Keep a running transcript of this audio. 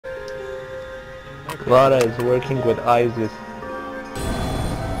Lara is working with Isis.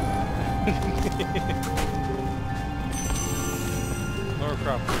 Lara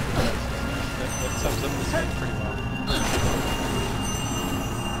Croft. That sums up this game pretty well.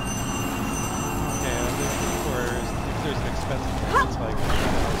 Okay, I'm looking for if there's an expensive one that's like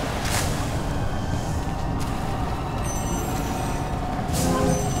 1,000.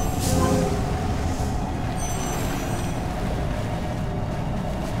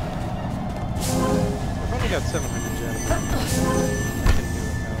 I've only got 700 gems. I can do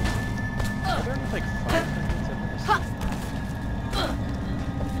 1,000. Are there only like 500 gems?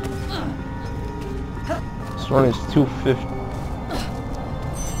 This one is 250. Yeah,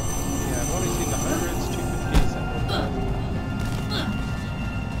 I've only seen the hundreds, 250s, and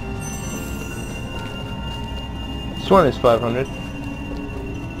This one is 500.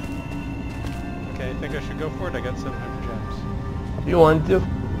 okay, I think I should go for it. I got 700 gems. You want to? Sit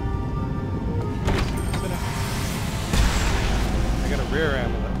down. I got a rare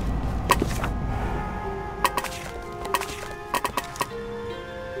amulet.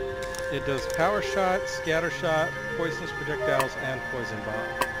 It does power shot, scatter shot, poisonous projectiles, and poison bomb.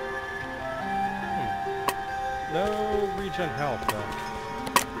 No regen health though.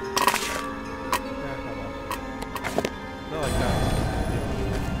 Hold on. Not like that.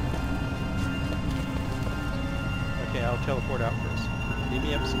 Okay, I'll teleport out first. Meet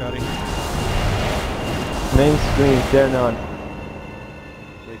me up, Scotty. Main screen, turn on.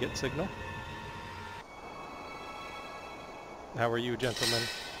 Do I get signal? How are you, gentlemen?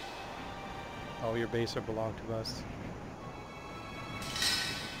 All your base are belong to us.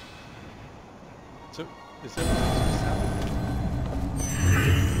 So, is there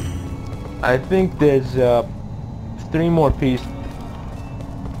I think there's 3 more pieces.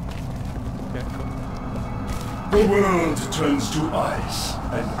 okay, cool. The world turns to ice,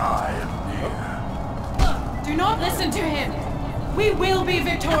 and I am near. Do not listen to him! We will be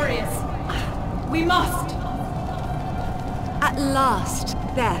victorious! We must! At last!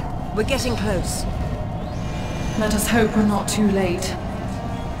 There, we're getting close. Let us hope we're not too late.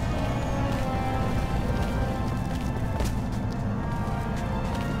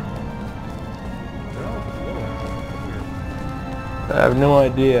 They're all below us. Weird. I have no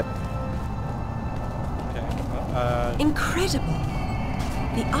idea. Okay, Incredible!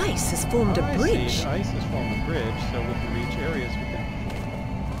 The ice has formed a I bridge. see. Ice has formed a bridge, so we can reach areas we can.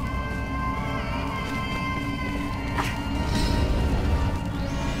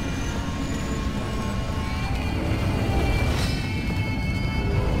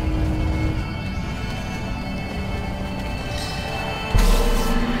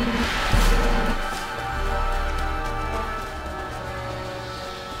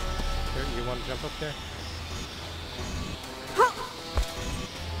 Here, you want to jump up there?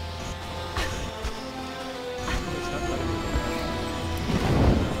 It's not letting me.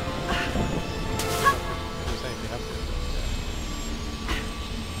 If there's anything up there. Yeah.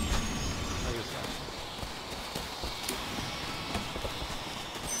 I guess not.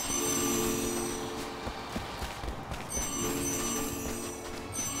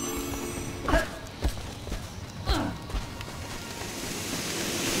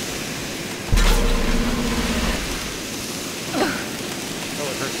 Oh,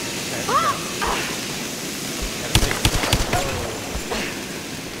 it hurts.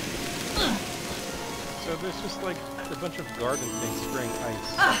 So there's just like a bunch of garden things spraying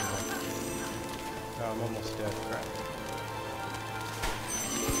ice. Oh, I'm almost dead. Crap.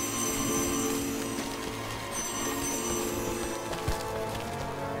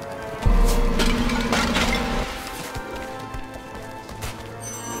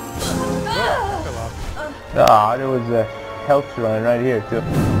 Oh, I fell off. Ah, there was a health shrine right here too.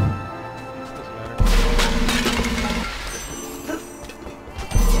 Doesn't matter.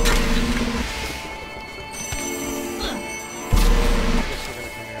 I guess we're gonna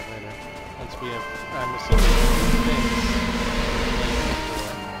come here later. Once we have, I'm assuming things.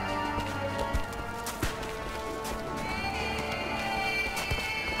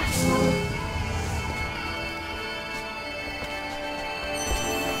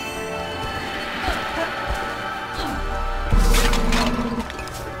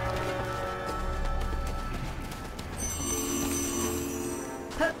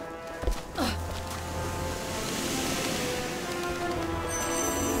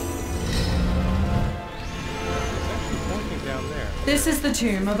 This is the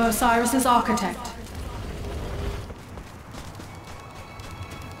tomb of Osiris's architect.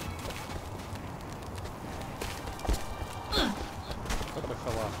 Oh, I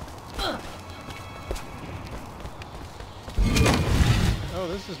fell off. Oh,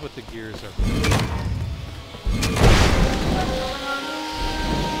 this is what the gears are.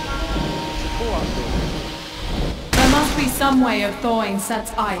 There must be some way of thawing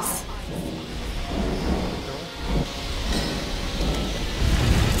Set's ice.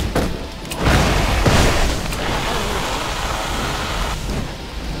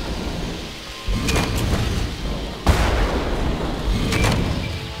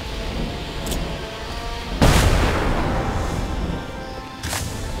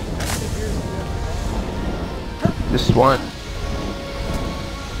 This one.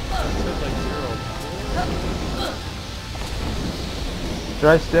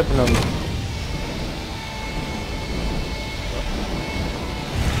 Try stepping on them.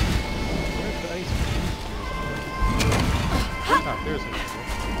 Where's the ice cube? Ah, there's an ice.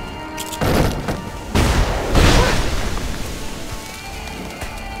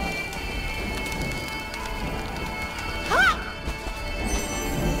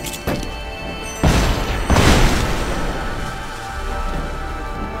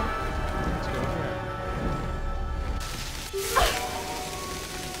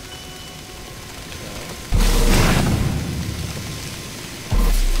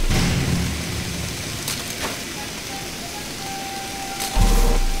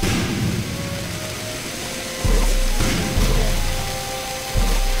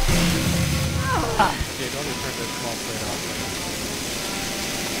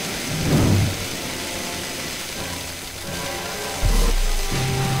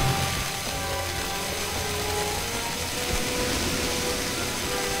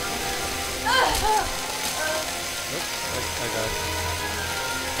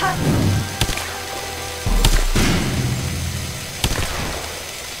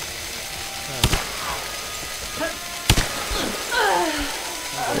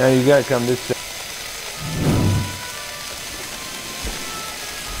 Now you gotta come this way.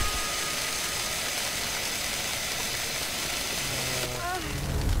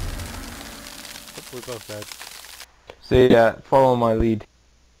 We both died. See, follow my lead.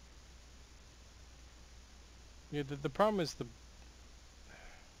 Yeah, the problem is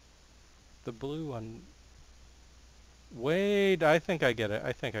the blue one. Wait, I think I get it.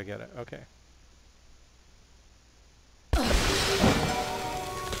 I think I get it. Okay.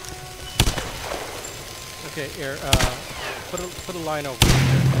 Okay, here, put a line over there.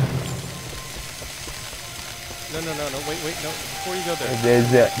 No, wait, no, before you go there.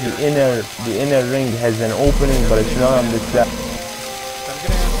 There's the inner ring has an opening, but it's not on this side. I'm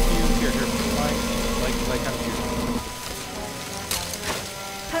gonna ask you, here, put a line, like kind of here.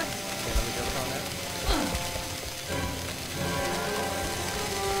 Okay, let me jump on that.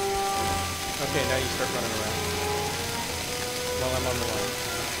 Okay, now you start running around. While I'm on the line.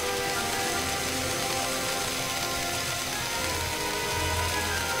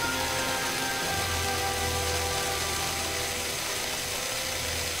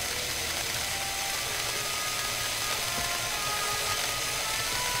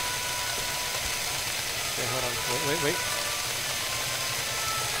 Wait.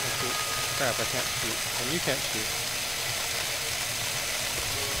 Crap, I can't shoot. And you can't shoot.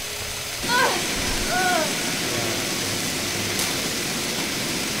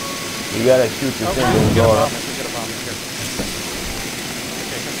 You gotta shoot the thing and go up. We got a bomb here.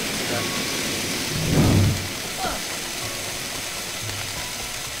 Okay, come.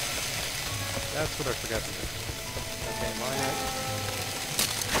 That's what I forgot to do. Okay, mine it.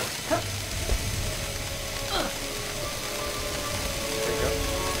 There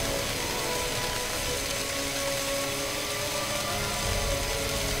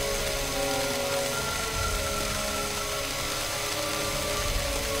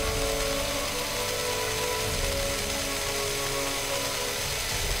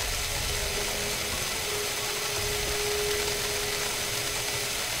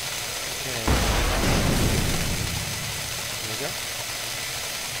we go.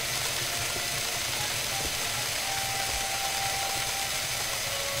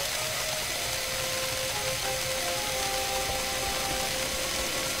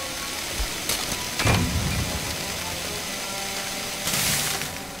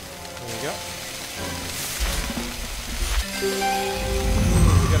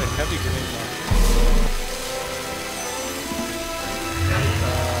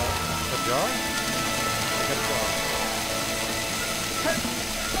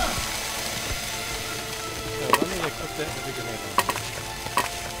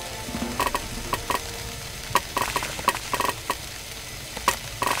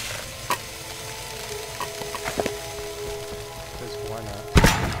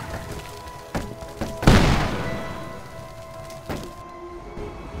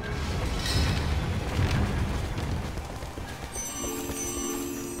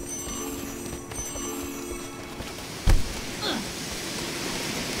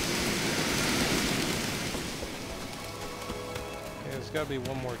 There's got to be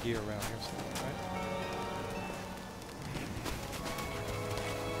one more gear around here somewhere,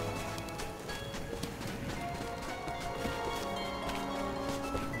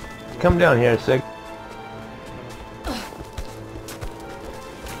 right? Come down here a sec.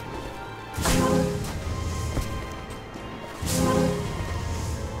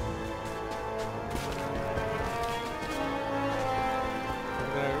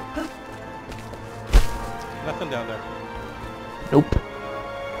 Nothing down there. Nope.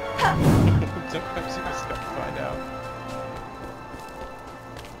 Sometimes you just gotta find out.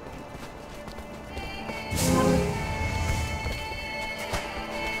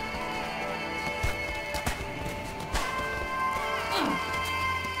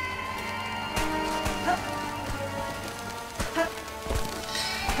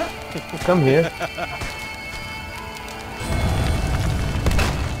 Come here.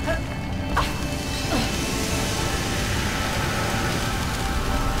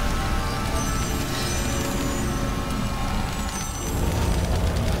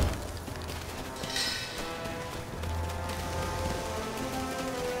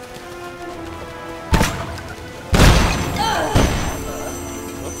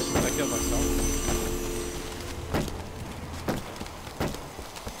 Oops, I killed myself.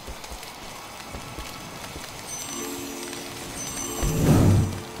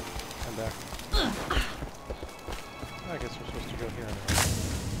 I'm back. I guess we're supposed to go here anyway.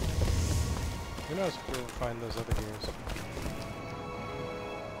 Who knows if we'll find those other gears.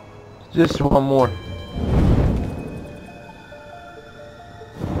 Just one more.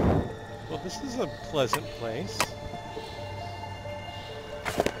 Well, this is a pleasant place.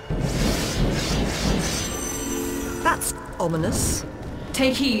 That's ominous.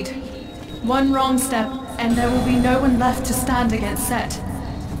 Take heed. One wrong step, and there will be no one left to stand against Set.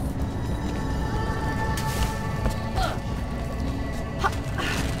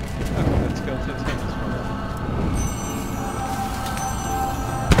 Let's go to the tables for that.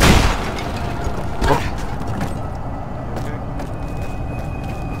 Okay.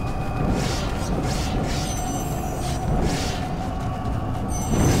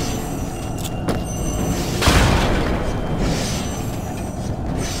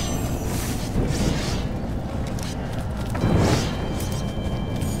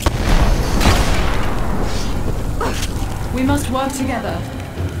 We must work together.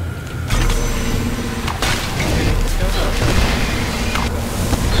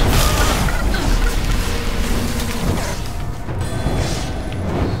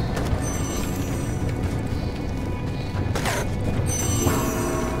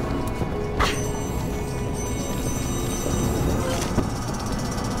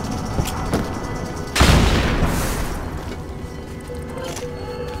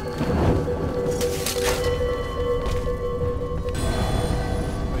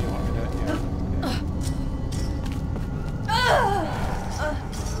 Oh, you want me to?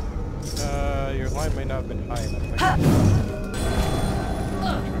 Yeah. Your line may not have been high enough. Try again.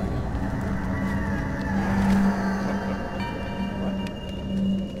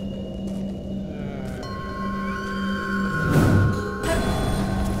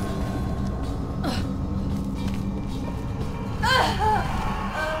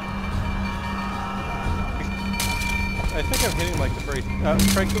 I think I'm hitting like the very.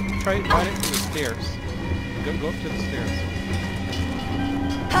 Try line it to the stairs. Go up to the stairs.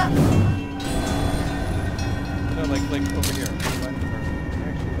 No, like over here. Line it first.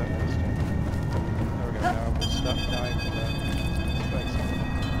 Actually, that was. There we go. Now we'll stop dying from the spikes.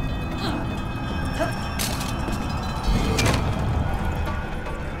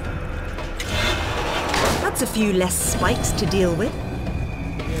 That's a few less spikes to deal with.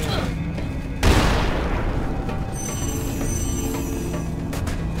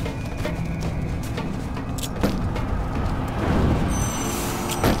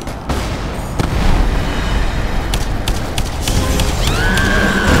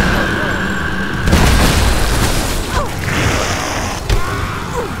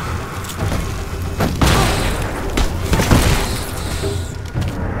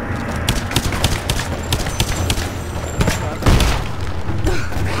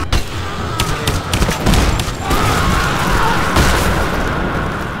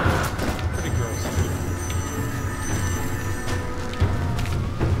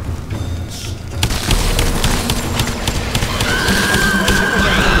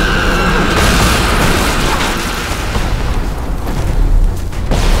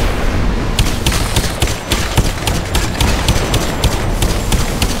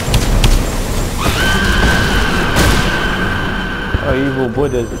 Oh, evil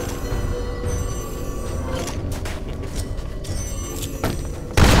Buddhas.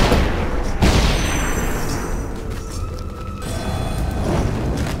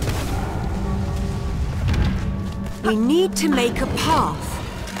 We need to make a path.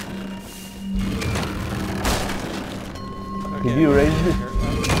 Did you raise it?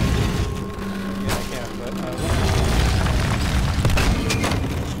 Yeah, I can, but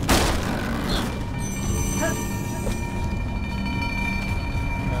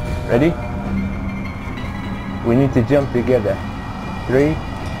Ready? We need to jump together. 3,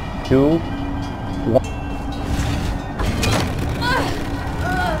 2, 1.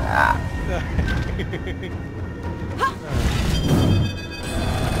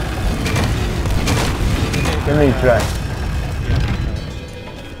 Let me try.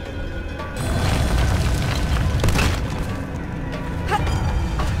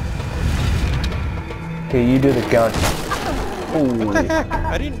 Okay, you do the count. What the heck?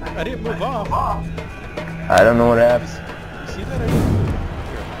 I didn't move off. I don't know what happens. You see that? I didn't move.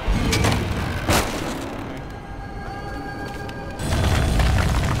 Here.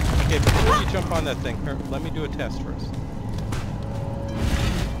 Okay, before you jump on that thing, here, let me do a test first.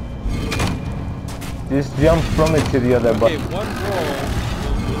 Just jump from it to the other Okay, button. one roll,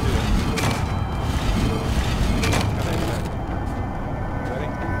 we'll do it. How do I do that? Ready?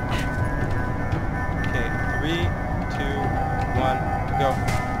 Okay, 3, 2, 1, go.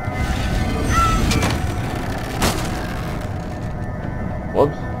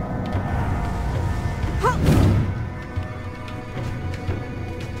 Whoops.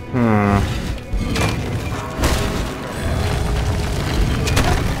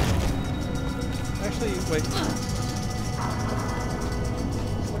 Actually, wait.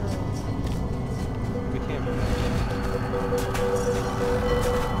 We can't.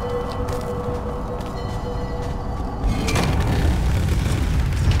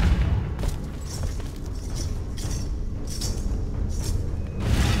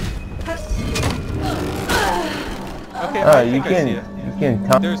 Okay, I think I see it. You can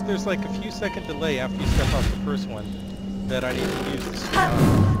count. There's like a few second delay after you step off the first one that I need to use the switch on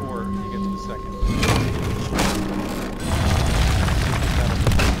before you get to the second.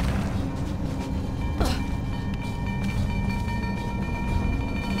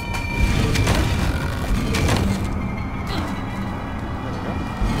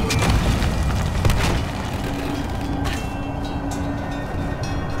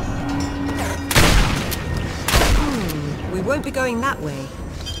 We won't be going that way.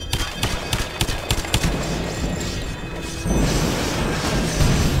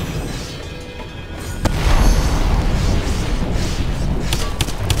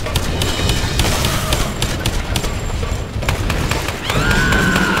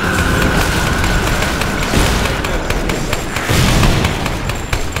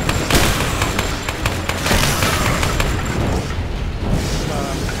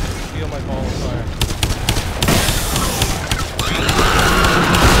 Feel my ball of fire.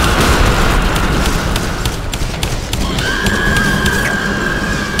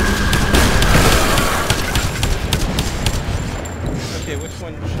 Okay, which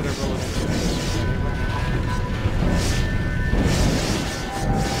one should I roll it into?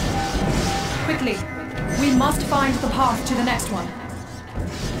 Quickly, we must find the path to the next one.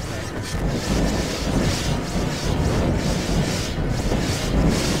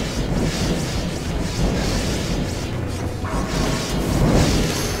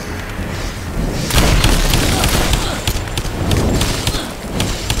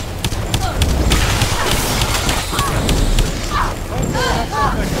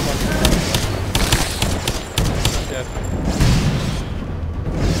 Dead.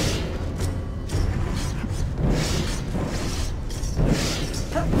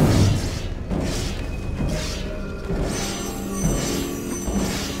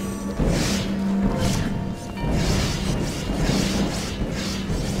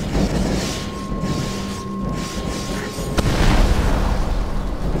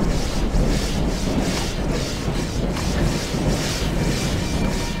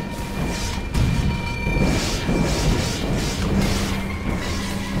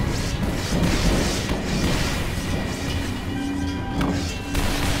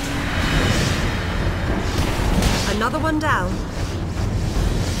 Another one down.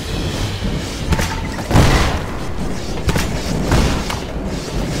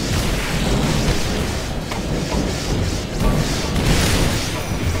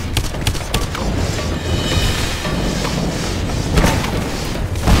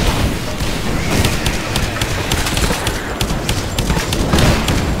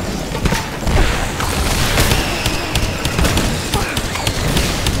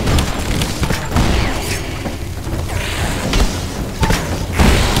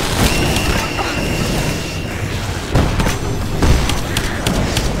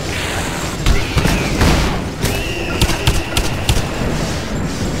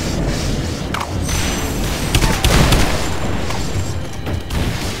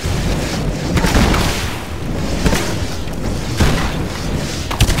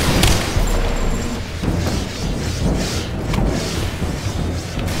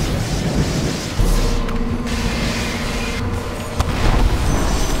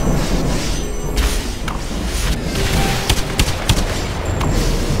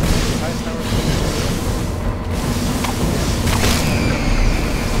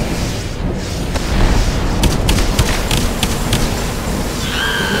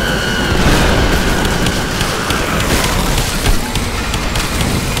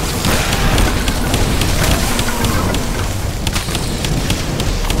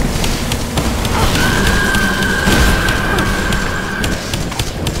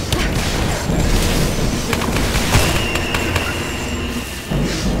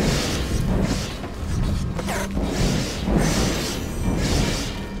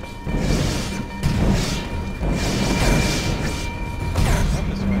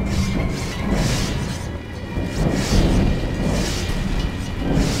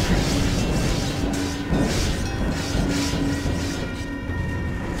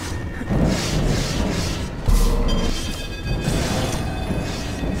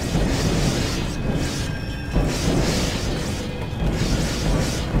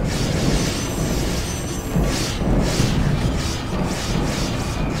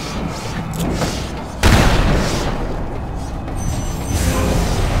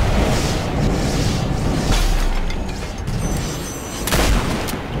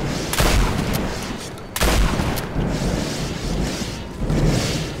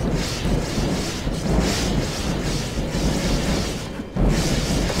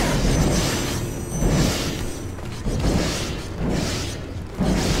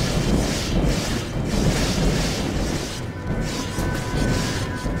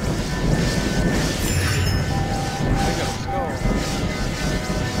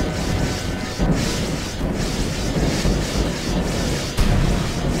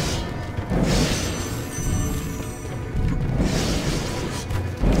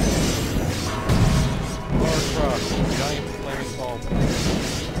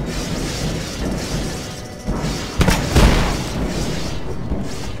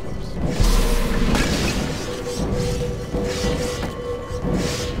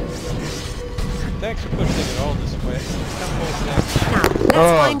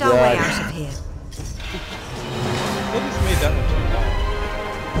 find our way out of here. They just made that one too long.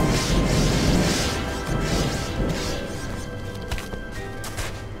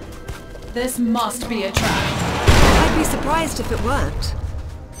 This must be a trap. I'd be surprised if it weren't.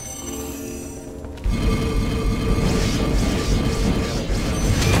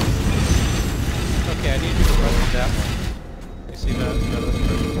 Okay, I need you to run with that one. You see that other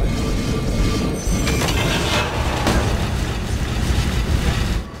person place?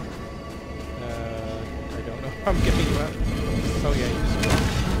 I don't know how I'm getting you out. Oh yeah, you just go.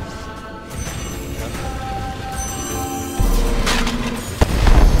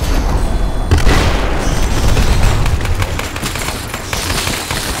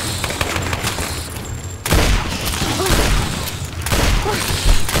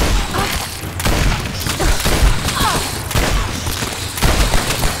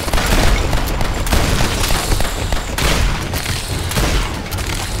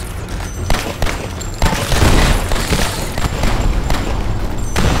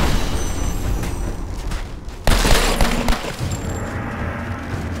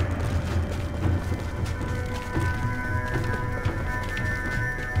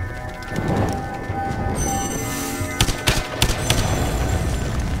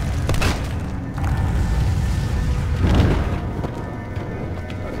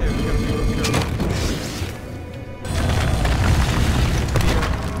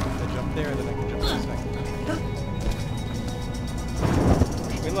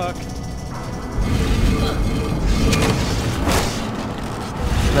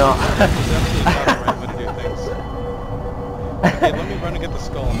 No. That's absolutely not the right way to do things. Okay, let me run and get the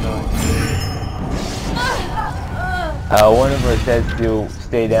skull and die. One of us has to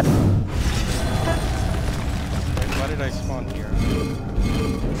stay down. Wait, why did I spawn here?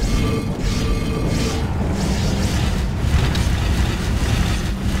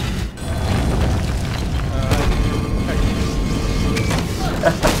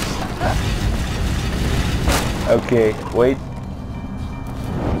 Okay, wait.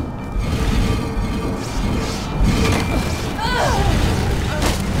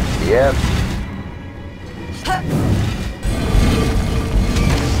 Yep.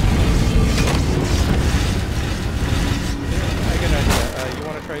 You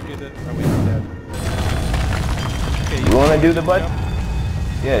want to try to do the... Oh wait, I'm dead. Okay, You want to do the butt? jump?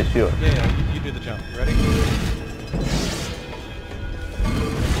 Yeah, sure. Yeah, you do the jump. Ready?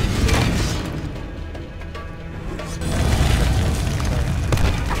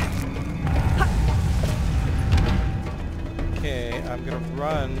 Okay, I'm gonna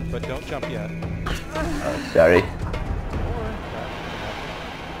run, but don't jump yet. Oh, sorry.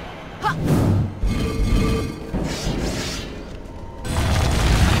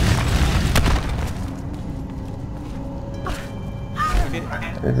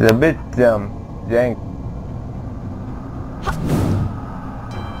 It's a bit jank.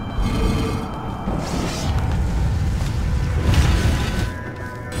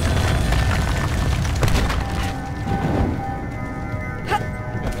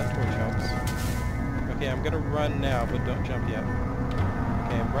 Okay, I'm gonna run now, but don't jump yet.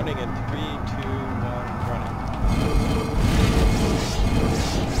 Okay, I'm running in 3, 2, 1, running.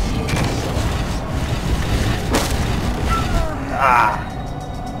 Ah!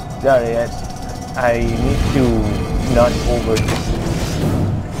 Sorry, I need to not over.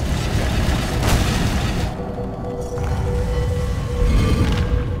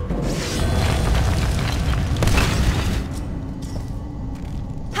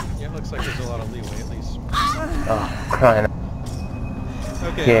 Yeah, it looks like there's a lot of leeway at least. Oh, crying.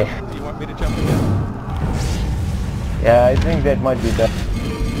 Okay, do you want me to jump again? Yeah, I think that might be better.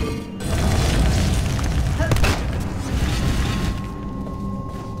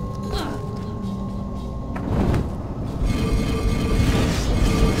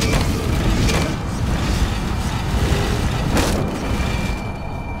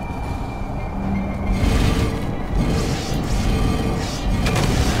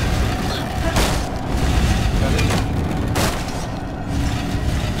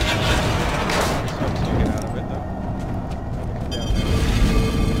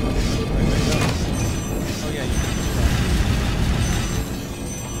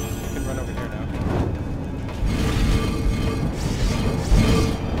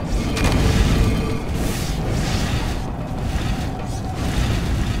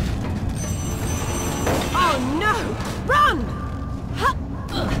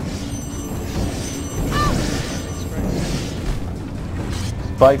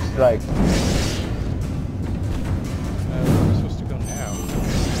 Spike strike. Where are we supposed to go now?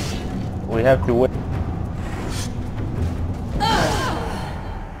 We have to wait.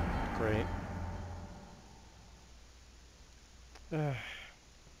 Alright.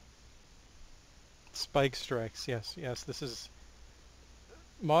 Spike strikes, yes, this is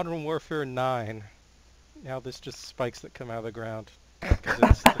Modern Warfare 9. Now this just spikes that come out of the ground. Because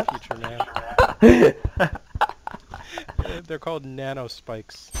it's the future man. They're called nano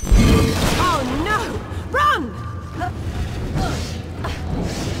spikes. Oh no! Run!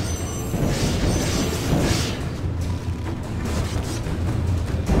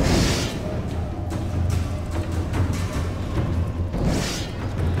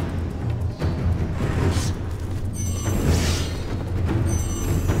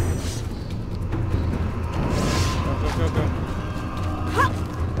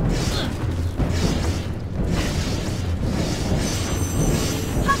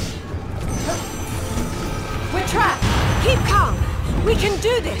 We can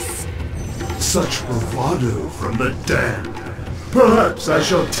do this! Such bravado from the damned. Perhaps I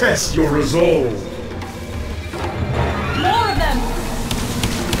shall test your resolve. More of them!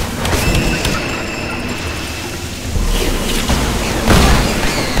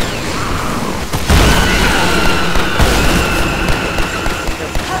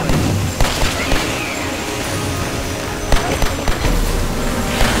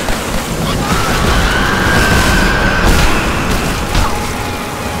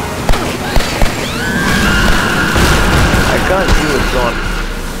 Can't do it, John.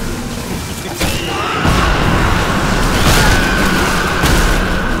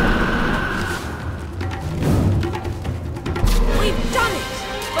 We've done it!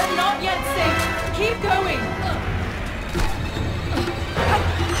 But not yet safe. Keep going!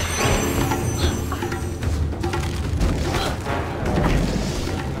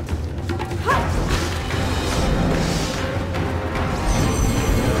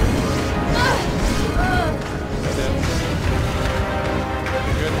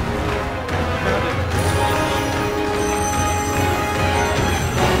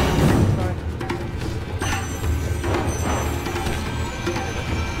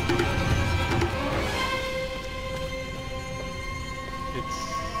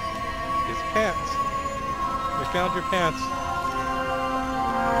 Pants. We found your pants.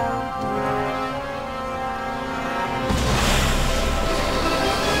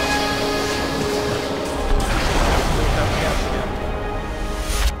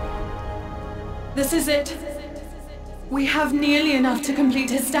 This is it. We have nearly enough to complete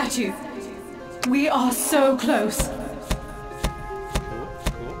his statue. We are so close. Cool.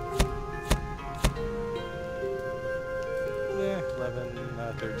 Yeah,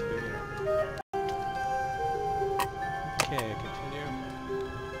 11, 13. Okay, continue.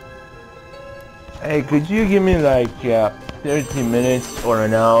 Hey, could you give me like 30 minutes or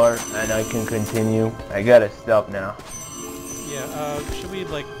an hour and I can continue? I gotta stop now. Yeah, should we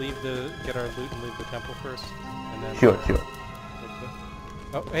like get our loot and leave the temple first? And then Sure.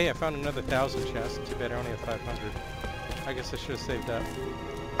 Oh, hey, I found another 1,000 chests. Too bad I only have 500. I guess I should have saved that.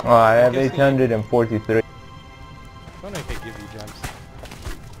 Oh, I have 843. I don't know if I give you gems.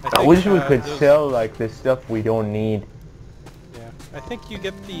 I wish we could sell like the stuff we don't need. Yeah, I think you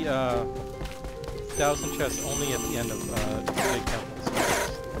get the 1,000 chests only at the end of big temples.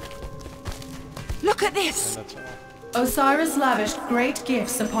 Look at this! And that's all. Osiris lavished great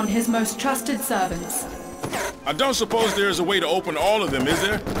gifts upon his most trusted servants. I don't suppose there is a way to open all of them, is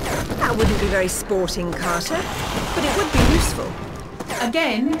there? That wouldn't be very sporting, Carter, but it would be useful.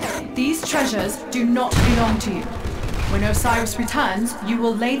 Again, these treasures do not belong to you. When Osiris returns, you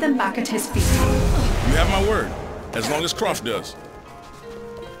will lay them back at his feet. You have my word, as long as Croft does.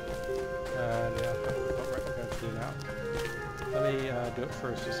 Yeah, we're going to do now. Let me do it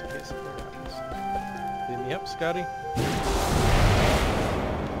first, just in case something happens. Lead me up, Scotty.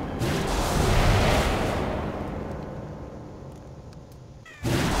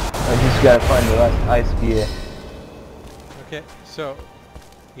 I just gotta find the last ice gear. Okay, so,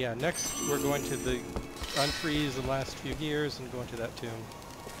 yeah, next we're going to unfreeze the last few gears and go into that tomb.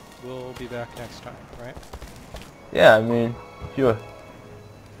 We'll be back next time, right? Yeah, I mean, sure.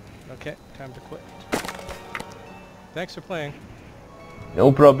 Okay, time to quit. Thanks for playing.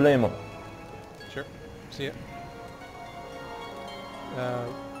 No problemo. Sure. See ya.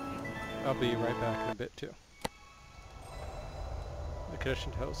 I'll be right back in a bit too. The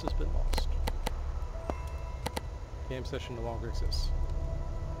connection to host has been lost. Game session no longer exists.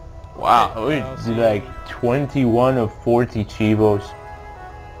 Wow, Okay, we did like 21 of 40 chivos.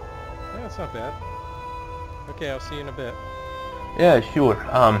 Yeah, that's not bad. Okay, I'll see you in a bit. Yeah, sure.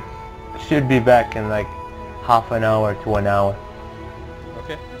 Should be back in like half an hour to an hour.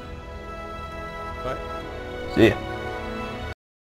 Okay. Bye. See ya.